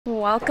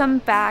Welcome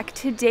back.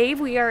 Today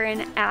we are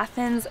in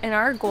Athens and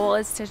our goal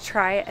is to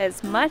try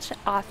as much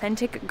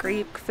authentic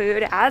Greek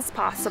food as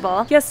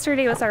possible.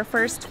 Yesterday was our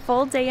first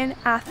full day in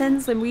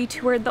Athens and we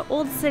toured the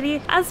old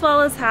city as well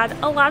as had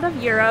a lot of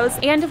gyros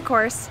and of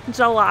course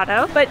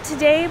gelato. But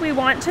today we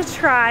want to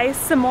try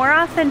some more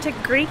authentic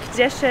Greek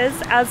dishes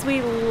as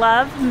we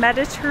love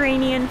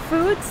Mediterranean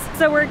foods.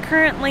 So we're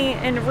currently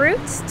en route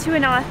to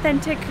an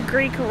authentic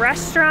Greek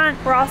restaurant.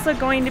 We're also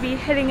going to be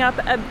hitting up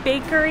a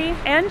bakery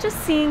and just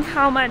seeing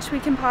how much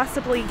we can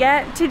possibly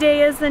get.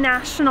 Today is the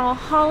national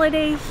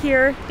holiday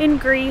here in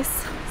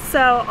Greece,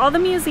 so all the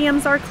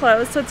museums are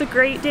closed, so it's a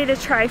great day to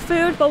try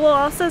food, but we'll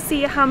also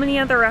see how many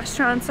other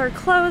restaurants are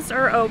closed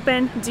or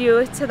open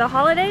due to the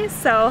holidays,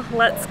 so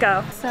let's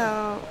go.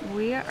 So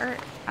we are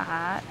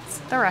at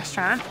the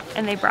restaurant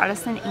and they brought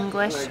us an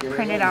English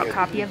printed out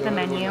copy of the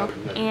menu,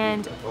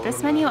 and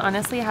this menu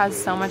honestly has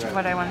so much of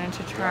what I wanted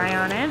to try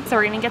on it. So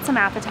we're gonna get some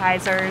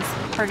appetizers,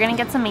 we're gonna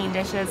get some main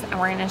dishes, and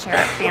we're gonna share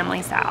it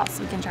family style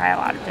so we can try a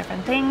lot of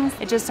different things.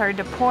 It just started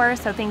to pour,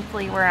 so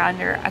thankfully we're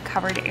under a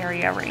covered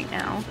area right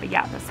now, but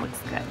yeah, this looks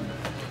good.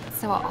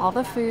 So all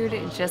the food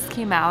just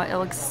came out. It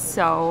looks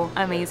so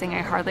amazing.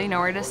 I hardly know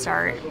where to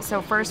start. So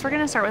first we're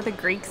gonna start with a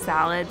Greek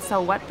salad. So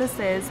what this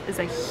is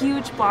a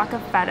huge block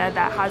of feta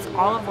that has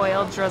olive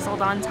oil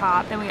drizzled on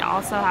top. Then we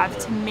also have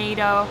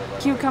tomato,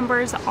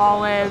 cucumbers,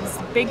 olives,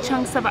 big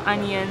chunks of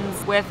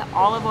onions with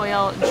olive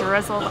oil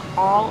drizzled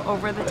all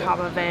over the top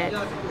of it.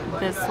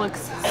 This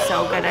looks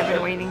so good. I've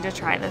been waiting to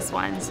try this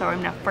one. So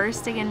I'm gonna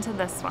first dig into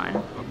this one.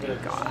 Oh my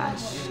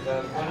gosh.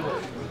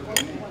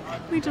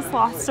 We just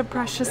lost a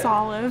precious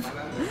olive.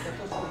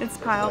 It's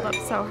piled up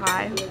so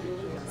high.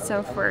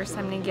 So first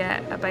I'm gonna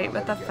get a bite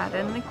with the feta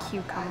and the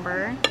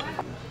cucumber.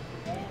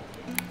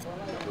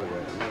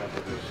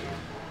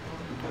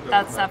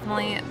 That's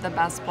definitely the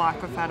best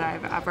block of feta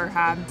I've ever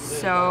had.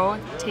 So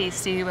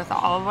tasty with the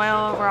olive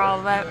oil over all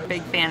of it.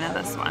 Big fan of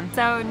this one.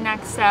 So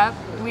next up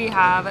we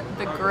have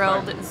the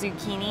grilled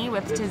zucchini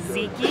with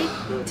tzatziki.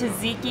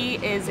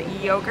 Tzatziki is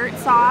yogurt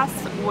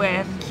sauce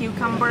with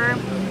cucumber,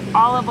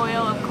 olive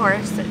oil of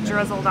course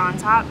drizzled on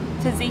top.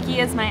 Tzatziki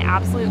is my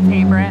absolute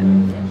favorite.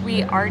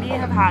 We already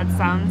have had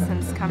some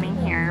since coming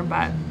here,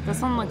 but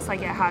this one looks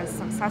like it has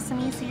some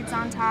sesame seeds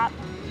on top.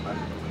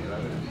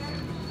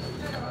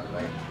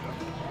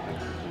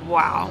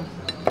 Wow,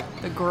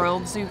 the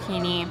grilled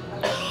zucchini,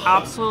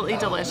 absolutely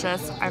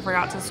delicious. I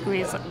forgot to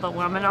squeeze the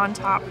lemon on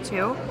top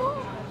too.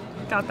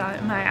 Got that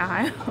in my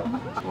eye.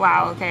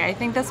 Wow, okay, I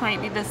think this might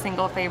be the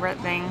single favorite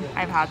thing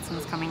I've had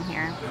since coming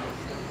here.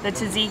 The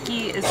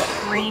tzatziki is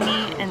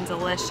creamy and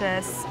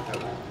delicious.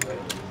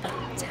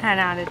 10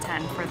 out of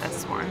 10 for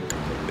this one.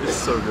 It's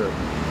so good.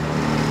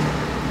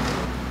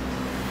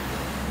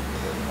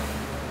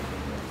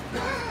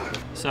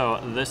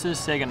 So this is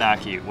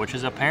saganaki, which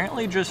is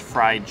apparently just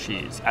fried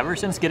cheese. Ever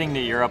since getting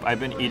to Europe, I've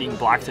been eating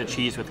blocks of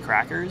cheese with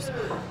crackers.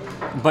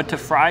 But to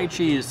fry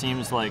cheese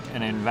seems like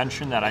an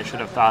invention that I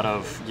should have thought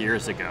of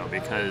years ago,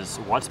 because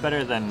what's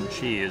better than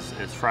cheese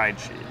is fried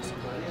cheese.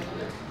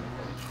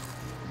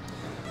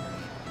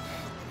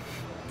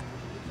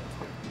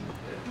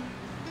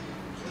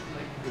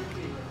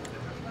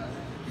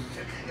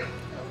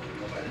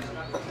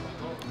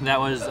 That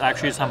was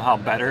actually somehow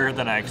better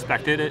than I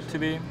expected it to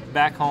be.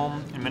 Back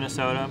home in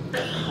Minnesota,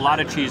 a lot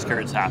of cheese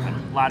curds happen.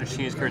 A lot of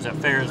cheese curds at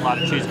fairs, a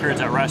lot of cheese curds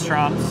at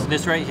restaurants.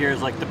 This right here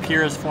is like the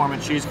purest form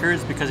of cheese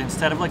curds because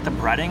instead of like the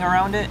breading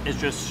around it,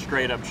 it's just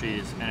straight up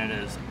cheese and it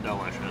is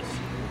delicious.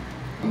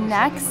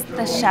 Next,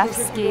 the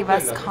chefs gave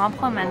us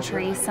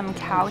complimentary some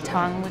cow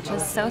tongue, which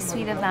is so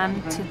sweet of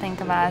them to think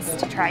of us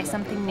to try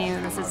something new.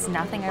 This is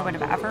nothing I would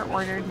have ever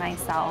ordered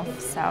myself,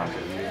 so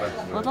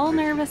a little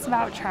nervous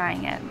about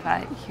trying it,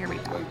 but here we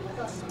go.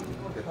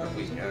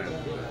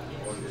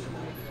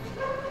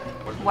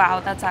 Wow,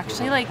 that's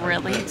actually like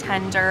really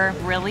tender,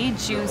 really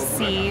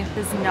juicy,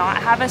 does not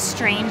have a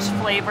strange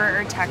flavor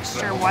or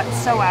texture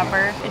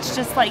whatsoever. It's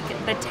just like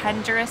the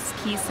tenderest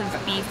piece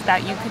of beef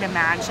that you could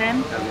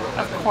imagine.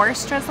 Of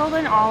course, drizzled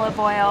in olive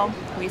oil.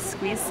 We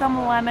squeezed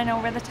some lemon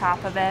over the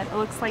top of it. It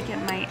looks like it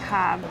might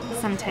have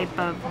some type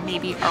of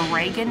maybe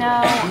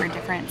oregano or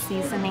different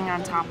seasoning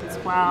on top as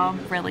well.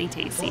 Really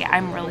tasty.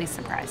 I'm really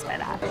surprised by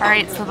that. All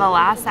right, so the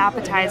last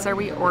appetizer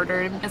we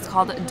ordered is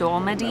called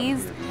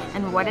dolmades,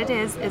 and what it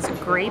is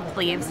grape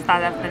leaves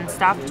that have been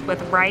stuffed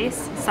with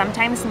rice,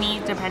 sometimes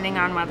meat depending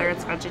on whether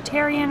it's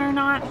vegetarian or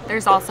not.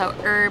 There's also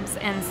herbs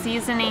and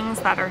seasonings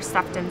that are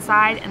stuffed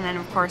inside, and then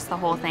of course the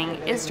whole thing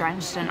is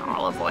drenched in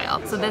olive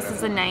oil. So this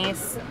is a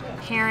nice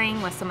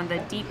pairing with some of the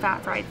deep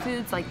fat fried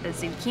foods like the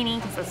zucchini,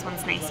 because this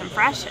one's nice and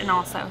fresh, and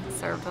also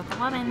served with a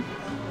lemon.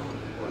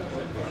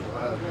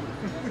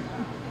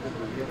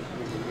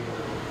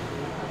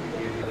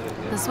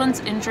 This one's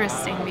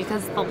interesting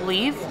because the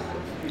leaf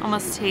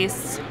almost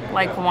tastes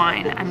like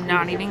wine. I'm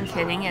not even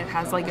kidding. It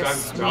has like a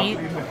sweet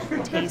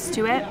taste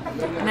to it.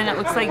 And then it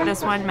looks like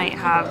this one might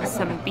have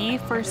some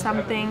beef or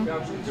something,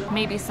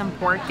 maybe some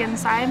pork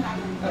inside.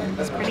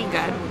 It's pretty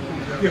good.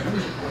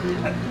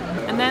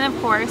 And then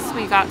of course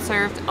we got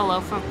served a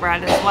loaf of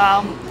bread as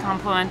well,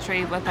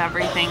 complimentary with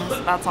everything,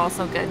 so that's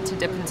also good to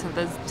dip into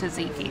the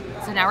tzatziki.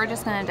 So now we're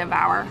just gonna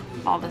devour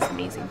all this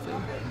amazing food.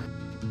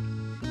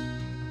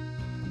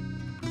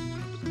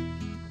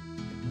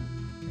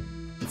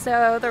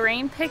 So the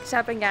rain picked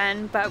up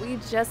again, but we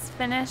just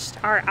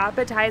finished our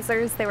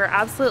appetizers. They were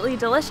absolutely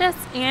delicious,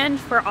 and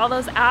for all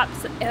those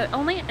apps, it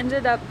only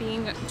ended up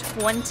being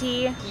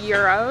 20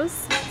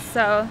 euros.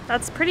 So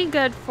that's pretty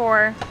good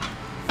for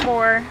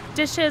 4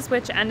 dishes,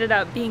 which ended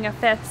up being a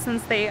 5th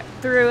since they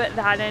threw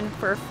that in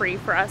for free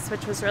for us,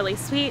 which was really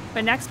sweet.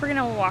 But next we're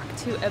gonna walk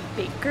to a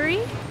bakery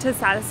to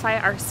satisfy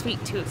our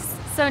sweet tooth.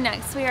 So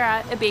next we are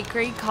at a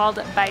bakery called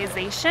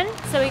Bization.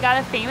 So we got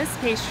a famous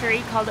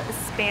pastry called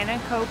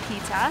Spanico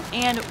Pita,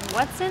 and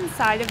what's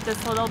inside of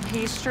this little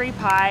pastry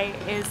pie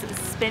is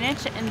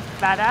spinach and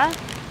feta.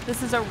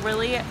 This is a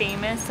really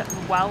famous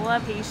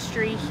Wella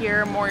pastry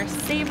here, more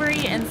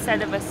savory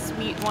instead of a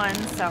sweet one,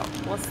 so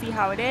we'll see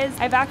how it is.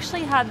 I've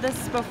actually had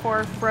this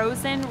before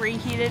frozen,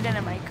 reheated in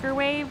a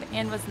microwave,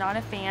 and was not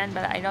a fan,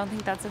 but I don't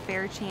think that's a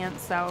fair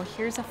chance, so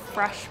here's a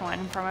fresh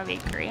one from a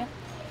bakery.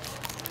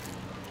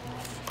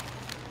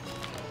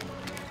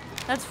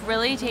 That's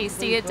really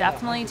tasty. It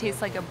definitely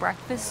tastes like a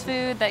breakfast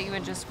food that you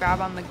would just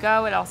grab on the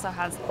go. It also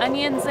has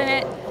onions in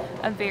it,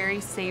 a very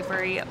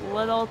savory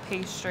little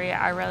pastry.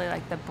 I really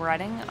like the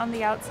breading on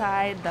the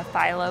outside. The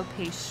phyllo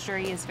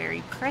pastry is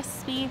very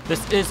crispy.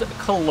 This is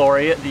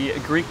kalori, the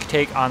Greek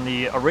take on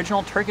the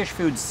original Turkish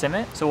food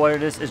simit. So what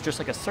it is just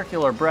like a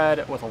circular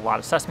bread with a lot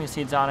of sesame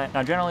seeds on it.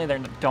 Now generally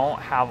they don't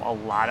have a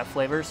lot of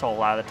flavors, so a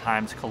lot of the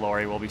times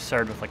kalori will be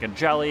served with like a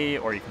jelly,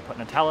 or you can put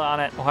Nutella on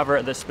it.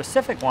 However, this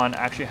specific one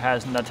actually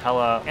has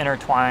Nutella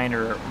intertwined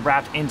or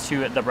wrapped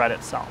into the bread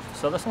itself.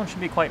 So this one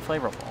should be quite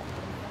flavorful.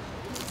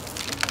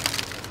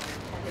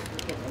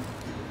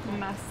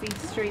 Messy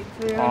street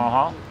food.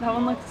 Uh-huh. That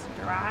one looks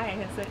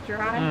dry. Is it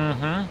dry?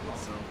 Mm-hmm.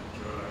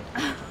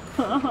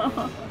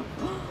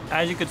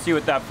 As you can see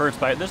with that first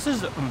bite, this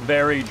is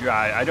very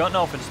dry. I don't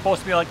know if it's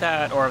supposed to be like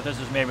that or if this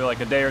is maybe like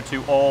a day or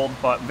two old,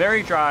 but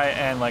very dry,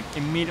 and like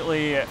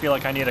immediately I feel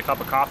like I need a cup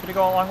of coffee to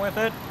go along with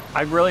it.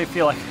 I really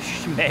feel like it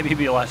should maybe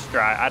be less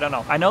dry. I don't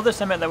know. I know the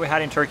simit that we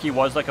had in Turkey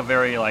was like a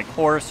very like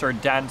coarse or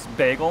dense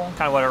bagel.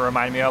 Kind of what it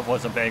reminded me of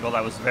was a bagel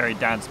that was very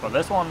dense, but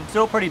this one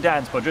still pretty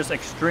dense, but just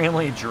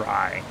extremely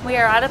dry. We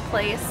are at a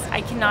place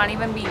I cannot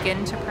even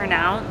begin to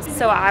pronounce,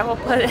 so I will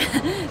put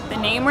the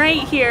name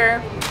right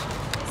here.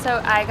 So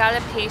I got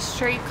a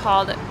pastry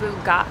called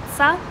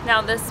bugatsa.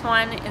 Now this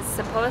one is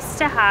supposed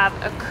to have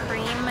a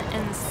cream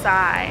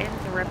inside.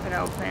 Rip it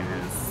open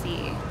and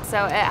see.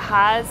 So it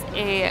has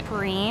a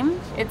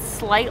cream. It's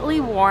slightly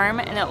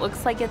warm and it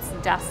looks like it's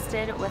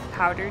dusted with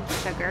powdered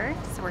sugar.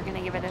 So we're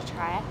gonna give it a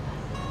try.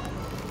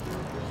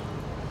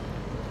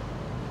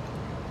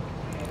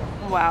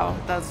 Wow,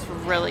 that's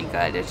really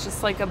good. It's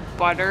just like a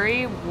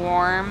buttery,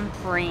 warm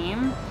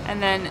cream.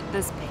 And then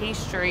this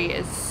pastry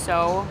is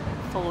so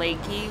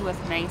flaky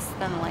with nice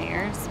thin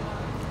layers.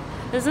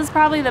 This is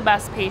probably the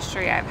best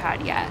pastry I've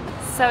had yet.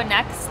 So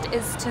next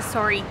is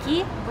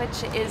tzatziki,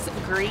 which is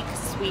Greek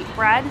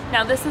sweetbread.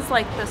 Now this is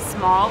like the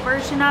small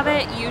version of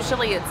it.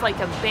 Usually it's like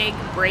a big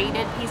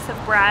braided piece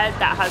of bread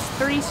that has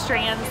 3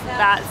 strands.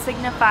 That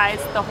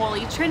signifies the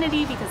Holy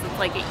Trinity because it's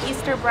like an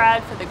Easter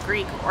bread for the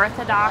Greek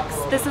Orthodox.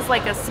 This is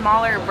like a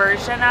smaller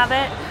version of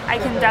it. I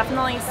can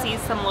definitely see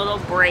some little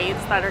braids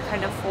that are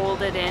kind of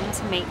folded in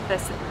to make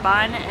this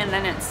bun, and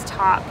then it's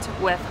topped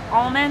with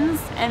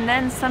almonds and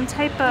then some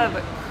type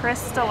of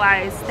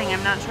crystallized thing.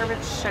 I'm not sure if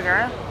it's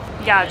sugar.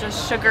 Yeah,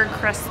 just sugar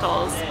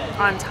crystals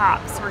on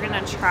top. So we're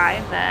gonna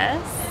try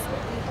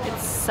this.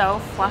 It's so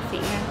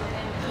fluffy.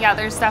 Yeah,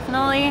 there's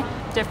definitely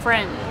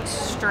different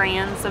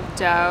strands of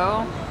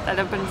dough that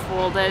have been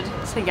folded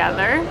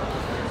together.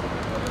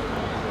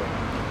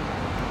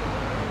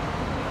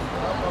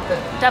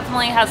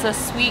 Definitely has a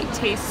sweet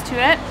taste to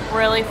it.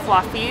 Really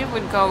fluffy.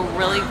 Would go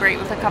really great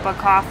with a cup of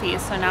coffee.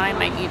 So now I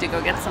might need to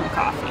go get some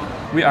coffee.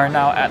 We are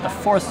now at the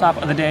 4th stop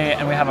of the day,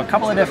 and we have a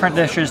couple of different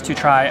dishes to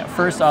try.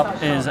 First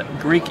up is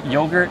Greek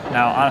yogurt.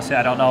 Now, honestly,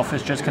 I don't know if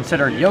it's just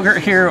considered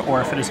yogurt here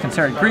or if it is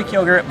considered Greek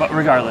yogurt, but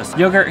regardless,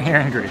 yogurt here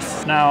in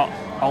Greece. Now,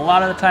 a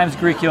lot of the times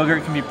Greek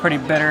yogurt can be pretty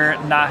bitter,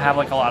 not have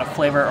like a lot of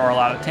flavor or a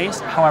lot of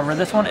taste. However,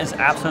 this one is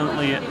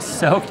absolutely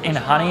soaked in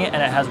honey and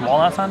it has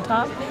walnuts on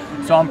top.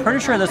 So I'm pretty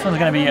sure this one's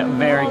gonna be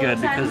very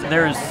good because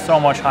there is so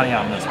much honey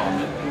on this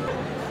one.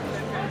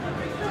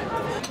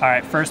 All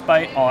right, first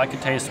bite, all I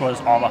could taste was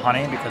all the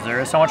honey because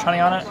there is so much honey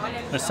on it.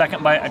 The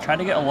second bite, I tried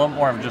to get a little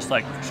more of just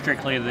like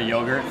strictly the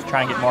yogurt to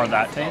try and get more of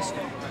that taste.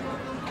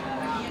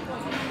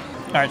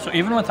 All right, so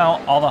even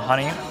without all the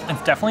honey,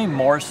 it's definitely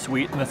more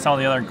sweet than some of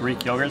the other Greek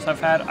yogurts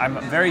I've had. I'm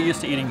very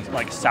used to eating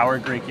like sour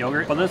Greek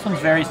yogurt, but this one's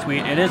very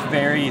sweet. It is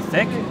very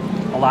thick.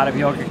 A lot of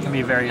yogurt can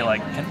be very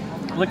like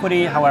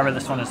liquidy. However,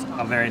 this one is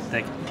a very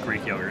thick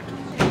Greek yogurt.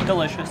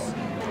 Delicious.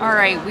 All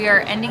right, we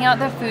are ending out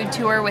the food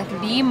tour with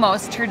the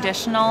most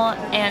traditional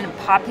and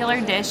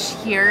popular dish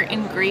here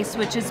in Greece,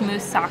 which is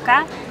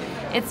moussaka.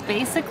 It's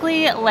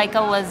basically like a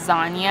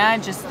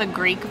lasagna, just the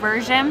Greek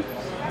version.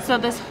 So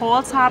this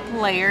whole top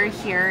layer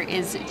here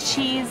is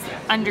cheese.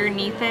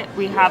 Underneath it,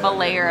 we have a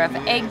layer of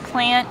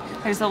eggplant.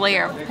 There's a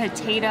layer of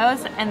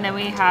potatoes, and then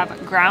we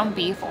have ground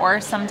beef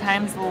or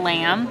sometimes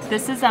lamb.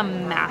 This is a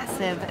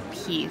massive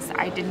piece.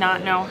 I did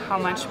not know how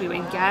much we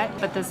would get,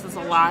 but this is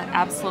a lot.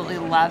 Absolutely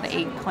love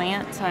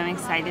eggplant, so I'm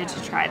excited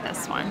to try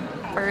this one.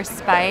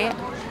 First bite.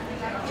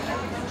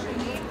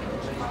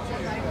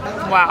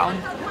 Wow,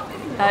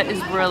 that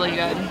is really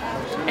good.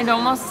 It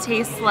almost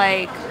tastes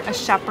like a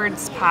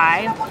shepherd's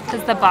pie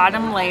because the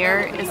bottom layer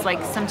is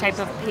like some type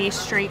of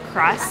pastry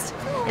crust.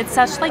 It's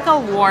such like a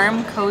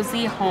warm,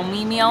 cozy,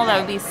 homey meal that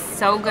would be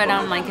so good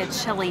on like a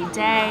chilly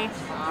day.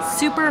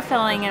 Super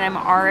filling and I'm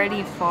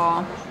already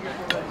full.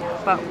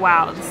 But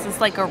wow, this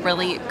is like a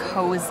really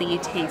cozy,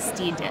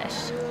 tasty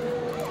dish.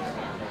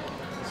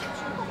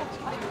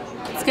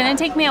 It's gonna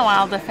take me a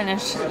while to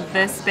finish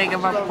this big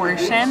of a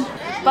portion,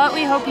 but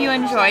we hope you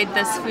enjoyed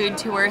this food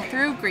tour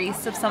through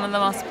Greece of some of the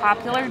most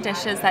popular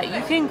dishes that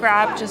you can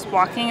grab just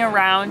walking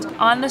around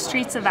on the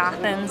streets of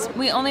Athens.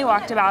 We only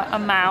walked about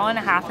 1.5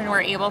 miles and were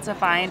able to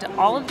find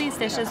all of these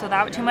dishes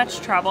without too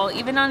much trouble,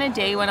 even on a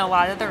day when a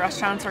lot of the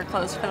restaurants were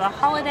closed for the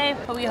holiday.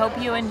 But we hope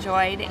you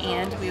enjoyed,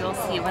 and we will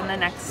see you in the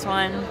next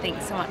one.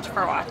 Thanks so much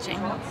for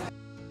watching.